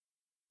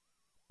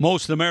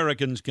Most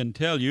Americans can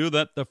tell you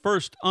that the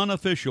first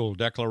unofficial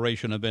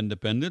Declaration of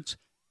Independence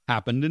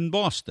happened in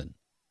Boston,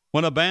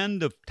 when a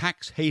band of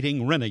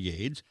tax-hating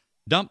renegades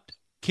dumped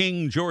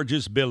King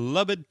George's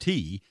beloved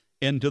tea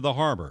into the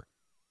harbor,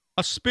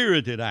 a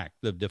spirited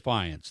act of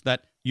defiance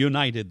that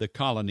united the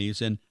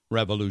colonies in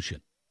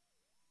revolution.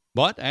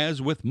 But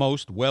as with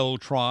most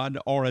well-trod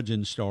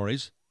origin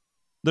stories,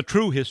 the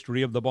true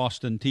history of the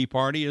Boston Tea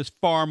Party is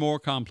far more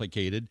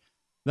complicated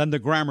than the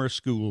grammar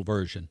school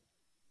version,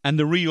 and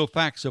the real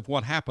facts of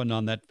what happened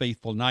on that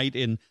fateful night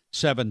in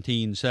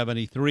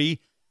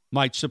 1773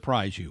 might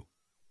surprise you.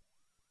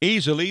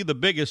 Easily the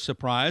biggest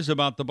surprise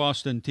about the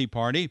Boston Tea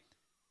Party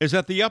is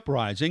that the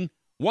uprising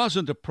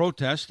wasn't a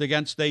protest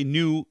against a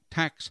new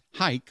tax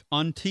hike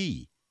on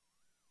tea.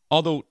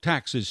 Although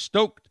taxes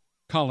stoked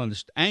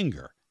colonist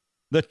anger,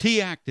 the Tea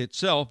Act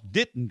itself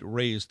didn't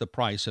raise the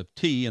price of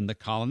tea in the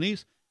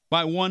colonies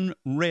by 1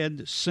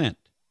 red cent,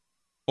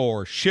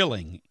 or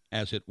shilling,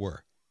 as it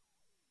were.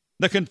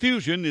 The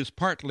confusion is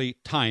partly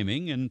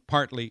timing and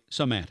partly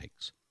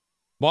semantics.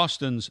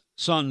 Boston's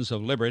Sons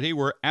of Liberty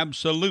were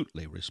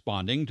absolutely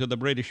responding to the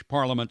British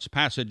Parliament's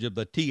passage of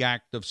the Tea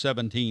Act of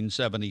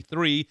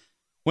 1773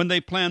 when they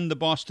planned the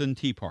Boston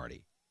Tea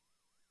Party.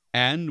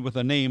 And with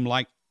a name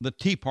like the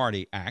Tea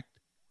Party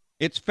Act,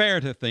 it's fair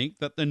to think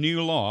that the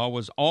new law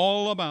was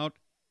all about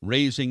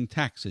raising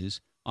taxes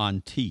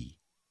on tea.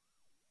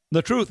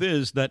 The truth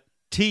is that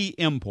tea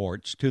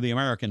imports to the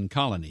American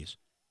colonies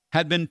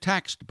had been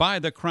taxed by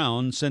the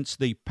Crown since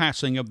the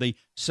passing of the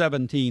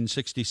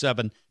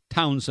 1767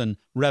 Townshend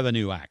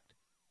Revenue Act,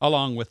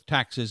 along with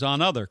taxes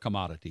on other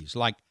commodities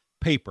like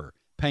paper,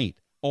 paint,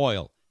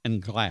 oil,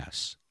 and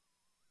glass.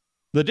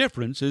 The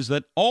difference is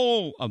that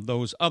all of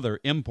those other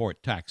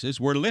import taxes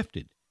were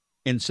lifted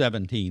in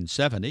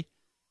 1770,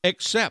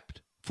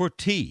 except for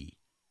tea,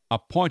 a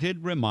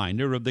pointed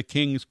reminder of the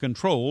king's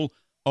control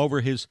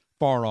over his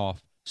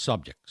far-off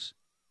subjects.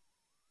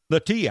 The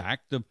Tea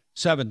Act of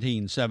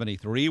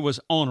 1773 was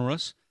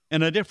onerous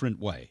in a different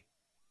way.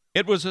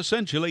 It was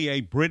essentially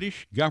a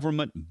British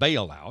government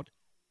bailout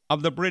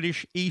of the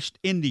British East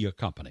India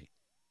Company,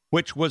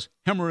 which was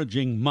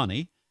hemorrhaging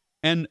money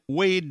and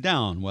weighed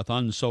down with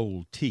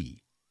unsold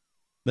tea.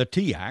 The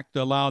Tea Act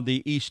allowed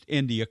the East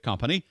India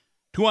Company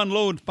to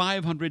unload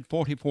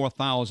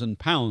 544,000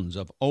 pounds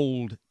of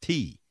old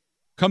tea,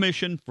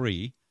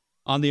 commission-free,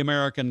 on the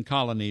American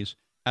colonies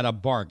at a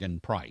bargain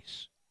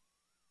price.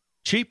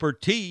 Cheaper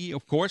tea,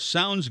 of course,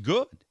 sounds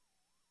good.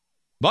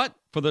 But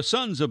for the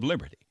Sons of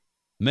Liberty,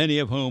 many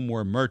of whom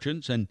were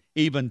merchants and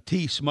even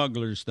tea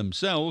smugglers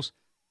themselves,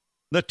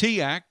 the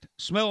Tea Act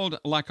smelled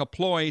like a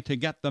ploy to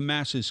get the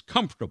masses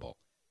comfortable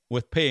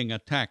with paying a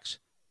tax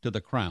to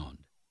the Crown.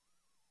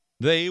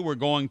 They were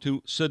going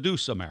to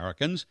seduce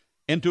Americans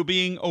into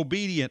being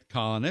obedient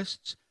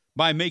colonists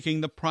by making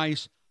the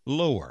price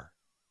lower.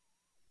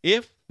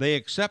 If they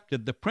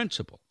accepted the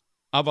principle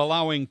of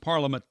allowing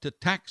Parliament to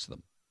tax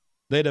them,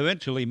 they'd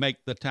eventually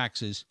make the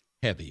taxes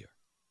heavier.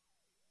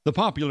 The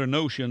popular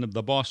notion of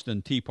the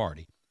Boston Tea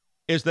Party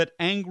is that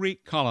angry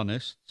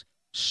colonists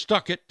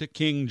stuck it to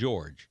King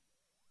George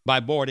by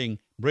boarding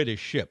British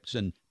ships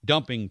and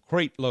dumping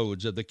crate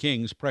loads of the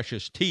king's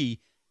precious tea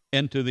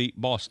into the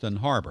Boston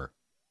harbor.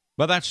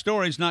 But that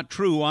story's not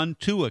true on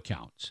 2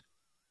 accounts.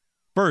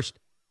 First,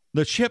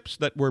 the ships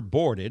that were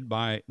boarded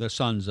by the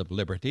Sons of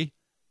Liberty,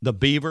 the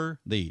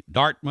Beaver, the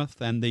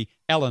Dartmouth, and the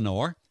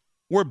Eleanor,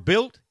 were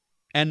built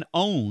and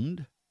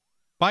owned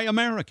by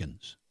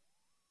Americans.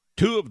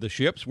 2 of the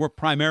ships were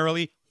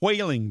primarily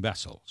whaling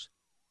vessels.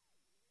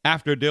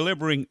 After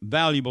delivering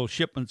valuable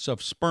shipments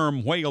of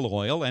sperm whale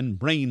oil and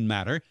brain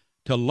matter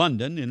to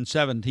London in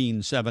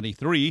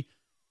 1773,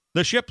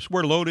 the ships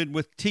were loaded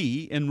with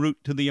tea en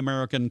route to the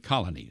American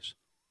colonies.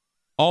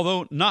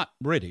 Although not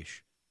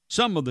British,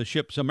 some of the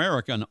ship's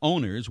American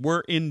owners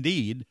were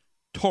indeed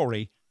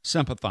Tory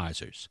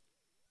sympathizers.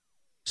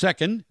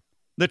 Second,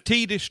 the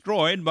tea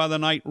destroyed by the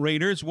night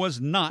raiders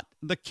was not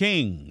the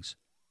king's.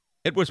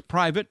 It was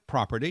private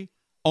property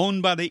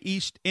owned by the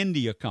East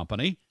India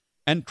Company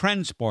and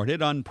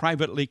transported on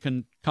privately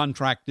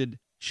contracted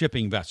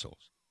shipping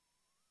vessels.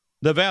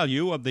 The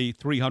value of the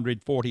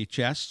 340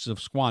 chests of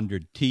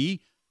squandered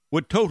tea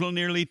would total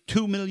nearly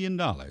 $2 million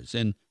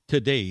in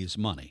today's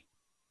money.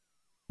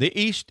 The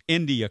East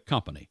India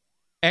Company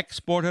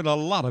exported a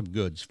lot of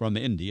goods from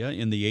India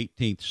in the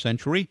 18th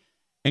century,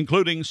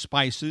 including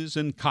spices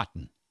and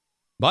cotton,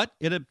 but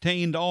it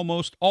obtained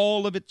almost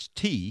all of its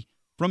tea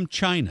from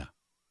China.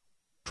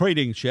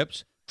 Trading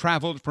ships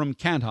traveled from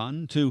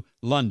Canton to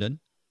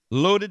London,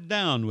 loaded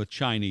down with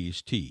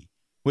Chinese tea,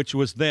 which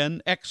was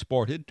then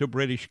exported to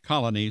British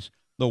colonies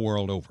the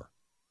world over.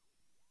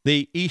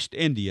 The East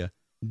India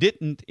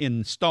didn't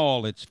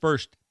install its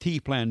first tea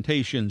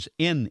plantations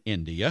in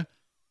India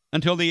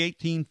until the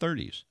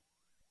 1830s.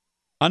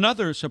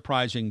 Another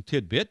surprising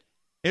tidbit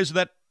is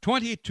that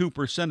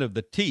 22% of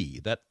the tea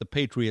that the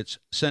Patriots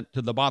sent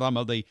to the bottom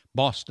of the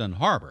Boston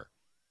harbor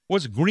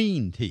was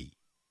green tea.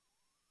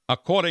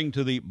 According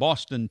to the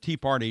Boston Tea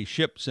Party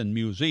Ships and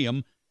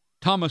Museum,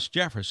 Thomas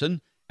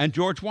Jefferson and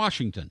George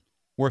Washington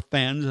were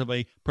fans of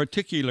a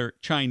particular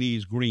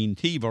Chinese green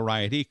tea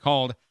variety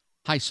called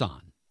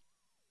Haisan.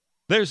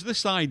 There's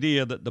this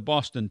idea that the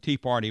Boston Tea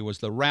Party was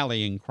the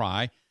rallying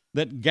cry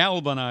that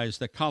galvanized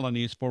the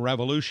colonies for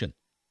revolution.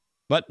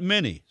 But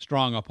many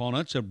strong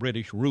opponents of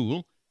British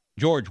rule,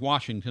 George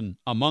Washington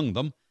among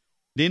them,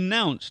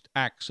 denounced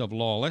acts of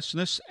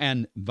lawlessness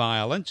and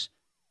violence,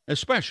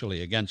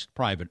 especially against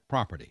private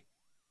property.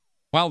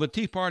 While the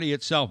Tea Party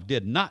itself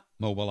did not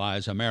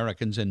mobilize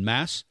Americans en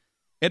masse,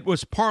 it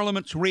was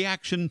Parliament's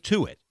reaction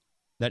to it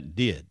that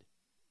did.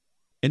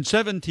 In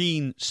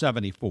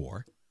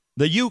 1774,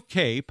 the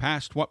UK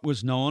passed what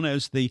was known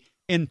as the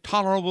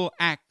Intolerable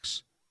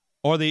Acts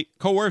or the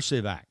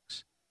Coercive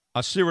Acts,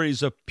 a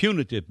series of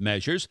punitive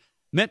measures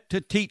meant to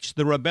teach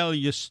the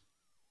rebellious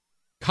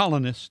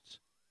colonists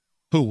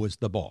who was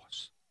the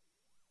boss.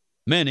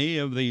 Many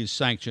of these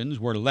sanctions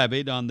were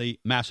levied on the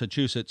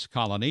Massachusetts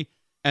colony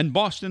and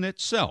Boston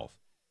itself,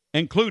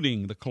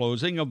 including the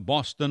closing of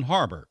Boston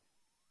Harbor,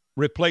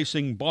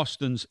 replacing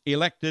Boston's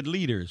elected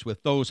leaders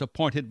with those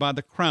appointed by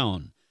the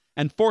Crown,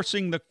 and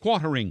forcing the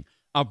quartering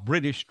of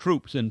British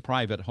troops in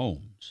private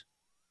homes.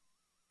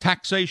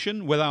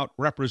 Taxation without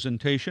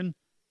representation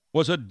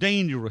was a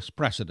dangerous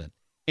precedent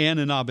in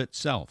and of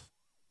itself.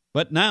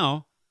 But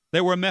now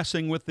they were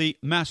messing with the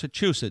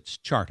Massachusetts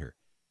Charter,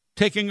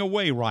 taking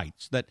away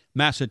rights that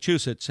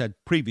Massachusetts had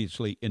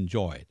previously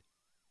enjoyed.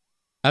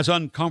 As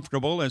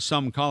uncomfortable as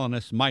some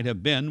colonists might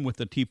have been with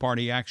the Tea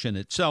Party action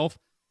itself,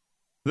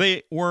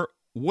 they were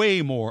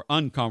way more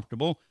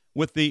uncomfortable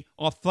with the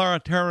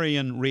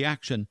authoritarian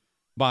reaction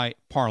by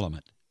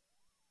Parliament.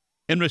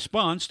 In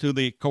response to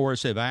the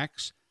coercive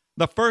acts,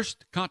 the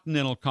First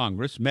Continental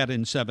Congress met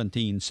in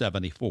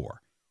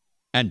 1774,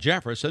 and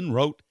Jefferson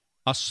wrote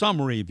a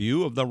summary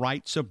view of the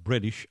rights of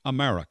British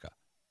America.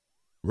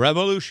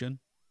 Revolution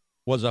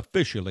was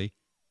officially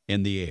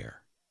in the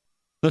air.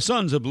 The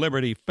Sons of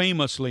Liberty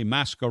famously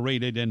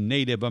masqueraded in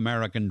Native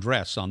American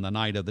dress on the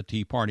night of the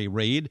Tea Party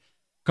raid,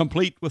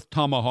 complete with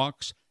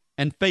tomahawks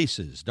and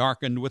faces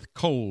darkened with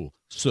coal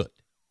soot.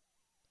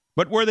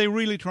 But were they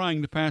really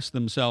trying to pass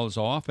themselves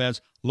off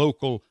as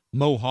local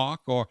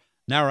Mohawk or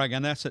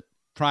Narragansett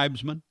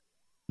tribesmen?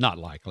 Not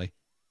likely.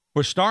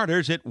 For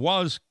starters, it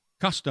was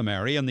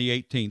customary in the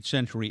 18th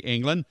century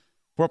England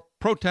for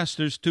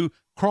protesters to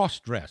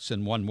cross-dress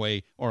in one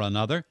way or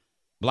another,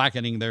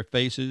 blackening their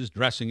faces,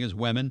 dressing as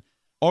women,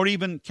 or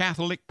even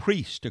Catholic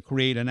priests to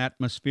create an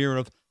atmosphere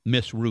of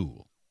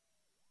misrule.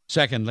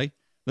 Secondly,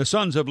 the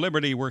Sons of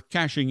Liberty were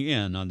cashing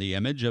in on the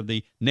image of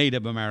the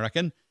Native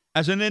American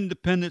as an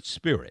independent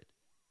spirit,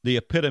 the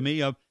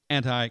epitome of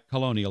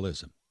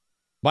anti-colonialism.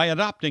 By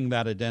adopting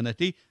that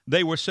identity,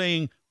 they were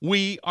saying,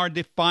 "We are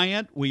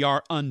defiant, we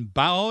are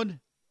unbowed,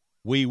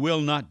 we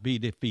will not be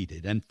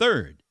defeated." And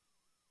third,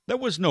 there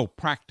was no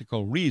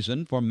practical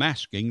reason for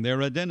masking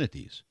their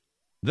identities.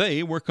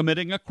 They were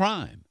committing a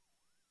crime.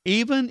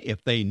 Even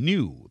if they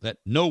knew that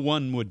no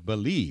one would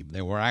believe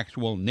they were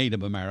actual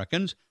Native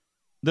Americans,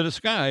 the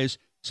disguise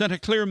sent a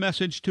clear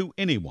message to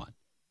anyone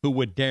who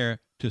would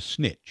dare to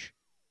snitch.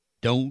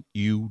 Don't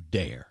you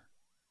dare.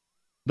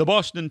 The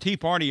Boston Tea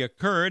Party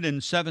occurred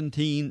in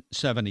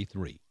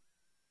 1773.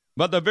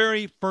 But the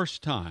very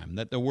first time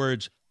that the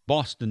words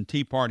Boston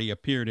Tea Party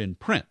appeared in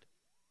print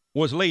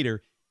was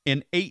later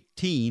in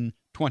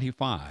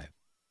 1825.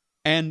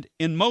 And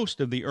in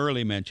most of the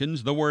early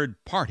mentions, the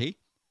word party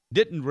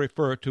didn't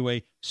refer to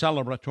a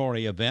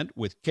celebratory event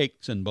with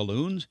cakes and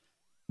balloons,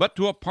 but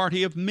to a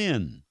party of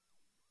men.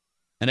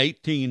 An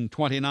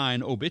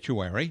 1829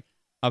 obituary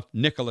of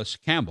Nicholas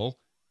Campbell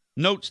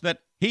notes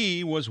that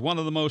he was one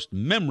of the most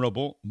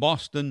memorable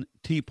Boston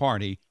Tea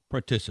Party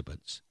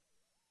participants.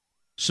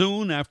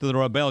 Soon after the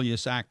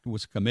rebellious act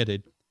was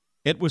committed,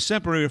 it was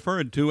simply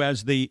referred to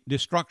as the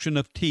destruction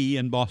of tea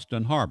in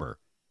Boston Harbor,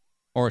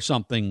 or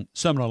something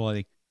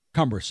similarly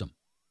cumbersome.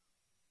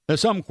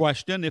 There's some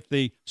question if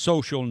the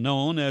social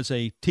known as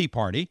a Tea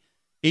Party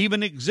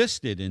even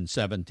existed in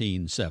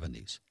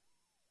 1770s.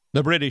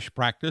 The British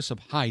practice of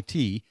high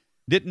tea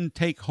didn't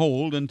take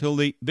hold until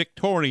the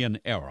Victorian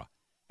era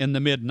in the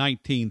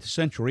mid-19th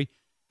century,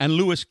 and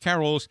Lewis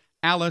Carroll's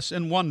Alice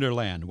in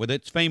Wonderland, with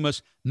its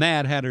famous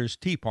Mad Hatter's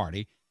Tea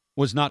Party,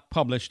 was not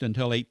published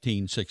until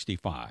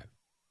 1865.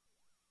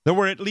 There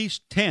were at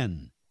least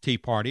 10 tea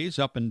parties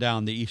up and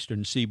down the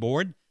eastern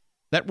seaboard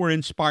that were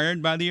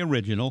inspired by the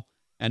original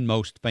and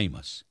most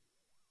famous.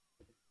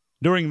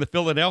 During the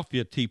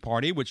Philadelphia Tea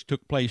Party, which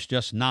took place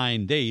just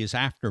 9 days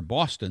after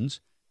Boston's,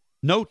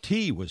 no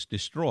tea was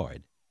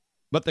destroyed,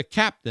 but the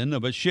captain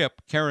of a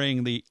ship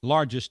carrying the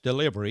largest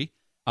delivery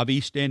of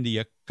East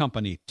India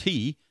Company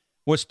tea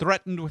was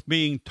threatened with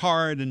being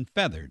tarred and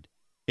feathered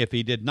if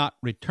he did not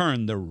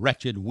return the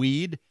wretched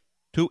weed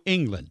to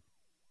England,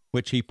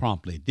 which he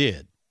promptly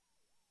did.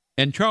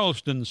 In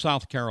Charleston,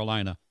 South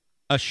Carolina,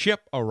 a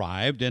ship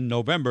arrived in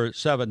November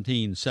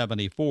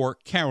 1774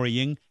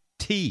 carrying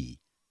tea,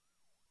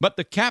 but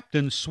the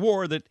captain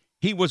swore that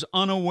he was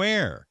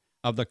unaware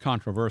of the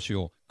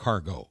controversial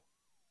cargo.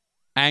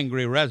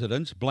 Angry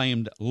residents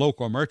blamed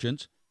local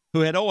merchants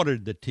who had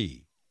ordered the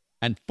tea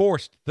and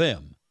forced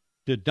them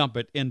to dump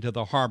it into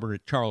the harbor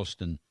at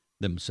Charleston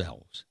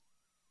themselves.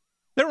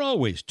 There are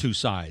always two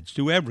sides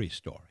to every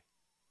story.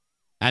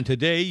 And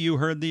today you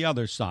heard the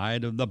other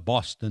side of the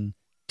Boston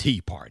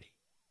Tea Party.